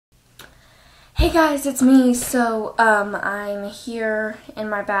Hey guys, it's me. So, I'm here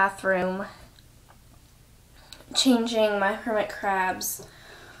in my bathroom changing my hermit crabs,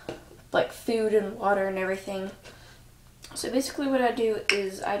 like food and water and everything. So basically what I do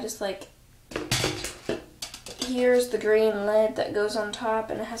is I just here's the green lid that goes on top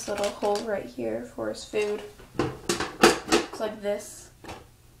and it has a little hole right here for his food. Looks like this.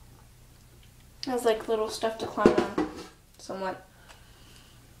 It has like little stuff to climb on, somewhat.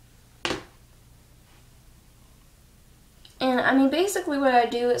 And I mean, basically what I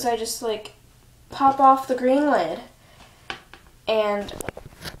do is I just pop off the green lid and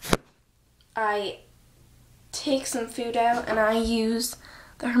I take some food out and I use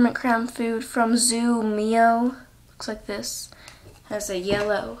the hermit crab food from Zoo Mio. Looks like this. Has a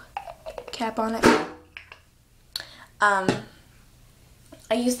yellow cap on it. I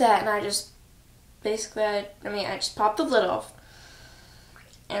use that and I just basically, I just pop the lid off.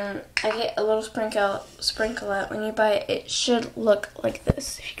 And I get a little sprinkle out. When you buy it, it should look like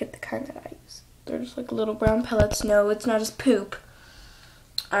this. If you get the kind that I use. They're just like little brown pellets. No, it's not his poop.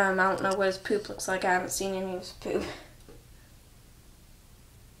 I don't know what his poop looks like. I haven't seen any of his poop.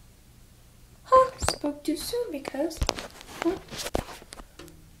 Huh, spoke too soon because... Huh?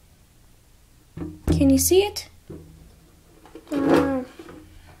 Can you see it? Can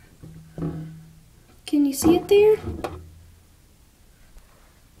you see it there?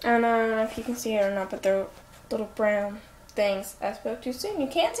 I don't know if you can see it or not, but they're little brown things. I spoke too soon. You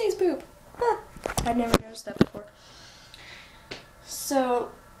can't see his poop. Huh. I'd never noticed that before. So,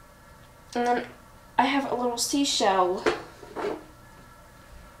 and then I have a little seashell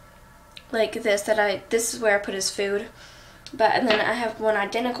like this this is where I put his food. And then I have one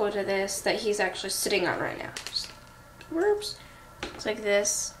identical to this that he's actually sitting on right now. Whoops. It's like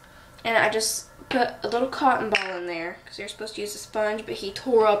this. And I just put a little cotton ball in there because you're supposed to use a sponge, but he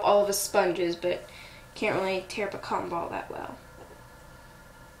tore up all of his sponges, but can't really tear up a cotton ball that well.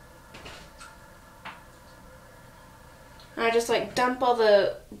 And I just dump all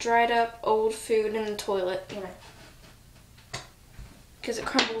the dried up old food in the toilet, because it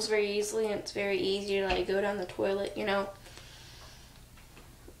crumbles very easily and it's very easy to let it go down the toilet,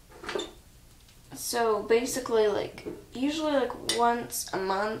 So basically, usually once a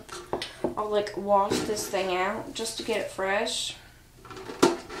month, I'll wash this thing out just to get it fresh.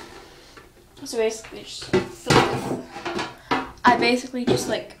 So basically, I basically just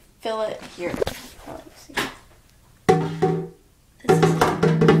fill it here. Oh, let me see.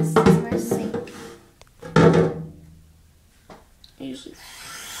 This is my sink. Usually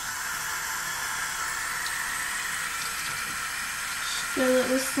fill it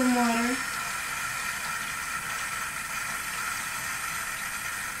with some water.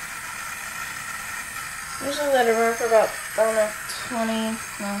 Usually let it run for about,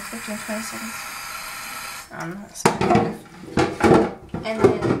 15, 20 seconds. And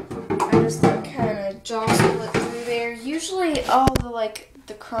then I just kind of jostle it through there. Usually all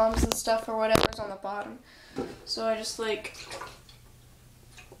the crumbs and stuff or whatever is on the bottom. So I just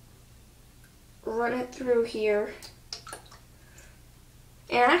run it through here.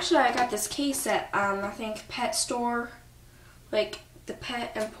 And actually I got this case at, I think, pet store. The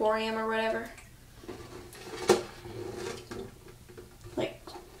Pet Emporium or whatever.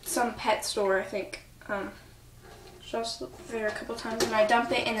 Some pet store, I think. Just look there a couple times, and I dump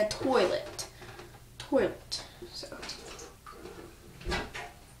it in the toilet. So.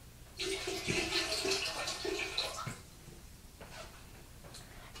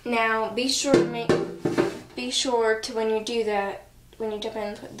 Now, be sure to when you do that, when you dump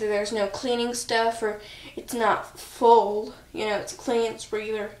in, there's no cleaning stuff or it's not full. It's clean. It's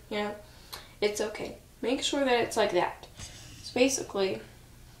regular. It's okay. Make sure that it's like that. So basically.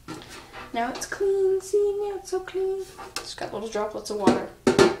 Now it's clean, see, now it's so clean. Just got little droplets of water.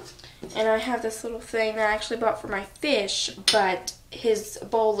 And I have this little thing that I actually bought for my fish, but his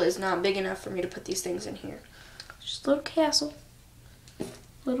bowl is not big enough for me to put these things in here. Just a little castle.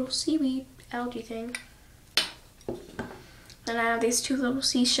 Little seaweed algae thing. And I have these two little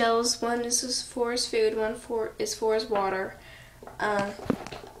seashells. One is for his food, one is for his water.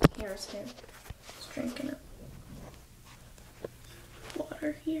 Here's him. He's drinking it.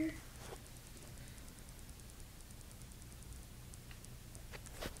 Water here.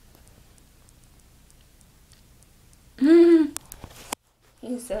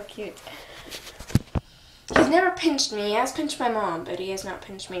 He's so cute. He's never pinched me. He has pinched my mom, but he has not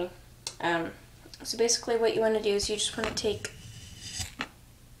pinched me. So basically what you want to do is you just want to take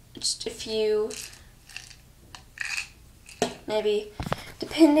just a few, maybe,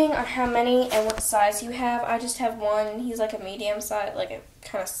 depending on how many and what size you have. I just have one. He's a medium size, a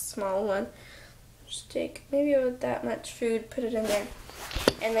kind of small one. Just take maybe about that much food, put it in there.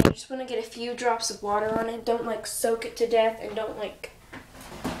 And then you just want to get a few drops of water on it. Don't like soak it to death, and don't like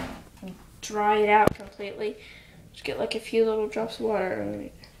dry it out completely. Just get like a few little drops of water on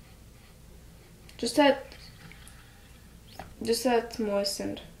it. Just that it's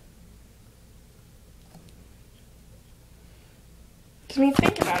moistened. I mean,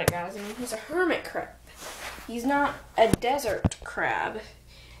 think about it, guys. I mean, he's a hermit crab. He's not a desert crab.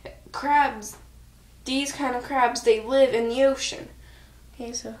 Crabs, these kind of crabs, they live in the ocean.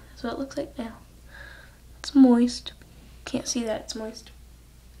 Okay, so that's what it looks like now. It's moist. Can't see that, it's moist.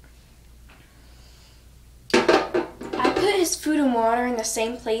 I put his food and water in the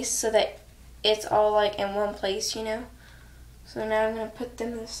same place so that it's all like in one place, you know? So now I'm going to put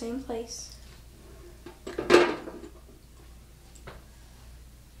them in the same place.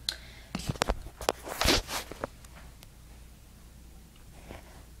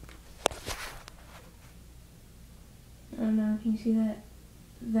 I don't know if you see that.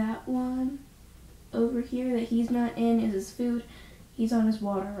 That one over here that he's not in is his food. He's on his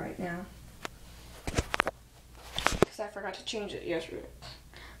water right now. Because I forgot to change it yesterday.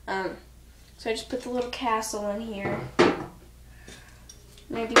 So I just put the little castle in here.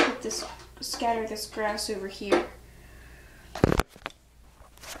 Maybe put this, scatter this grass over here.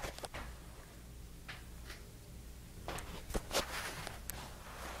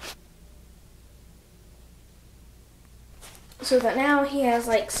 So that now he has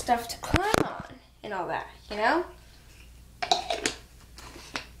like stuff to climb on and all that, you know?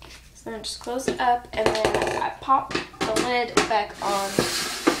 So then just close it up, and then I pop the lid back on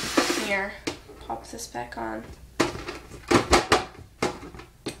here. Pop this back on.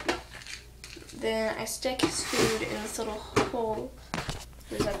 Then I stick his food in this little hole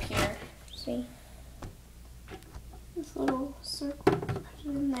that is up here. See? This little circle. Put it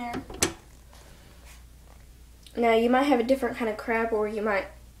in there. Now you might have a different kind of crab, or you might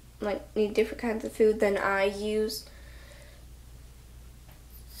like need different kinds of food than I use.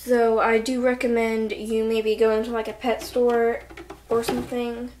 So I do recommend you maybe go into like a pet store or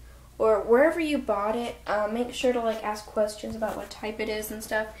something, or wherever you bought it. Make sure to like ask questions about what type it is and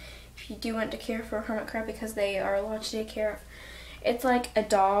stuff if you do want to care for a hermit crab, because they are a lot to take care of. It's like a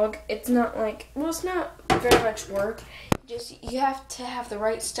dog. It's not like, well, it's not very much work. Just you have to have the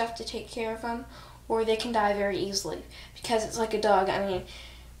right stuff to take care of them, or they can die very easily, because it's like a dog. I mean,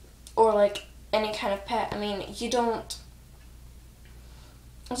 or like any kind of pet. I mean, you don't,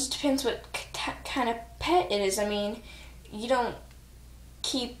 it just depends what kind of pet it is. I mean, you don't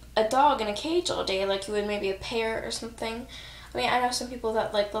keep a dog in a cage all day like you would maybe a parrot or something. I mean, I know some people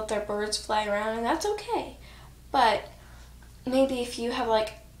that like let their birds fly around, and that's okay. But maybe if you have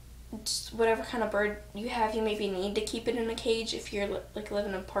like just whatever kind of bird you have, you maybe need to keep it in a cage if you're like live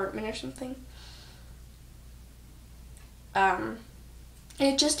in an apartment or something.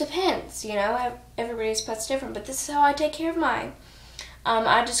 It just depends, you know. Everybody's pet's different, but this is how I take care of mine.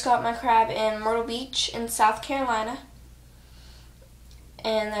 I just got my crab in Myrtle Beach in South Carolina,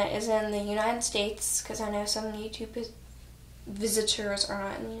 and that is in the United States, because I know some YouTube visitors are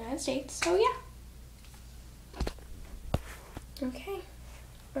not in the United States, so yeah. Okay,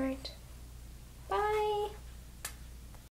 alright, bye.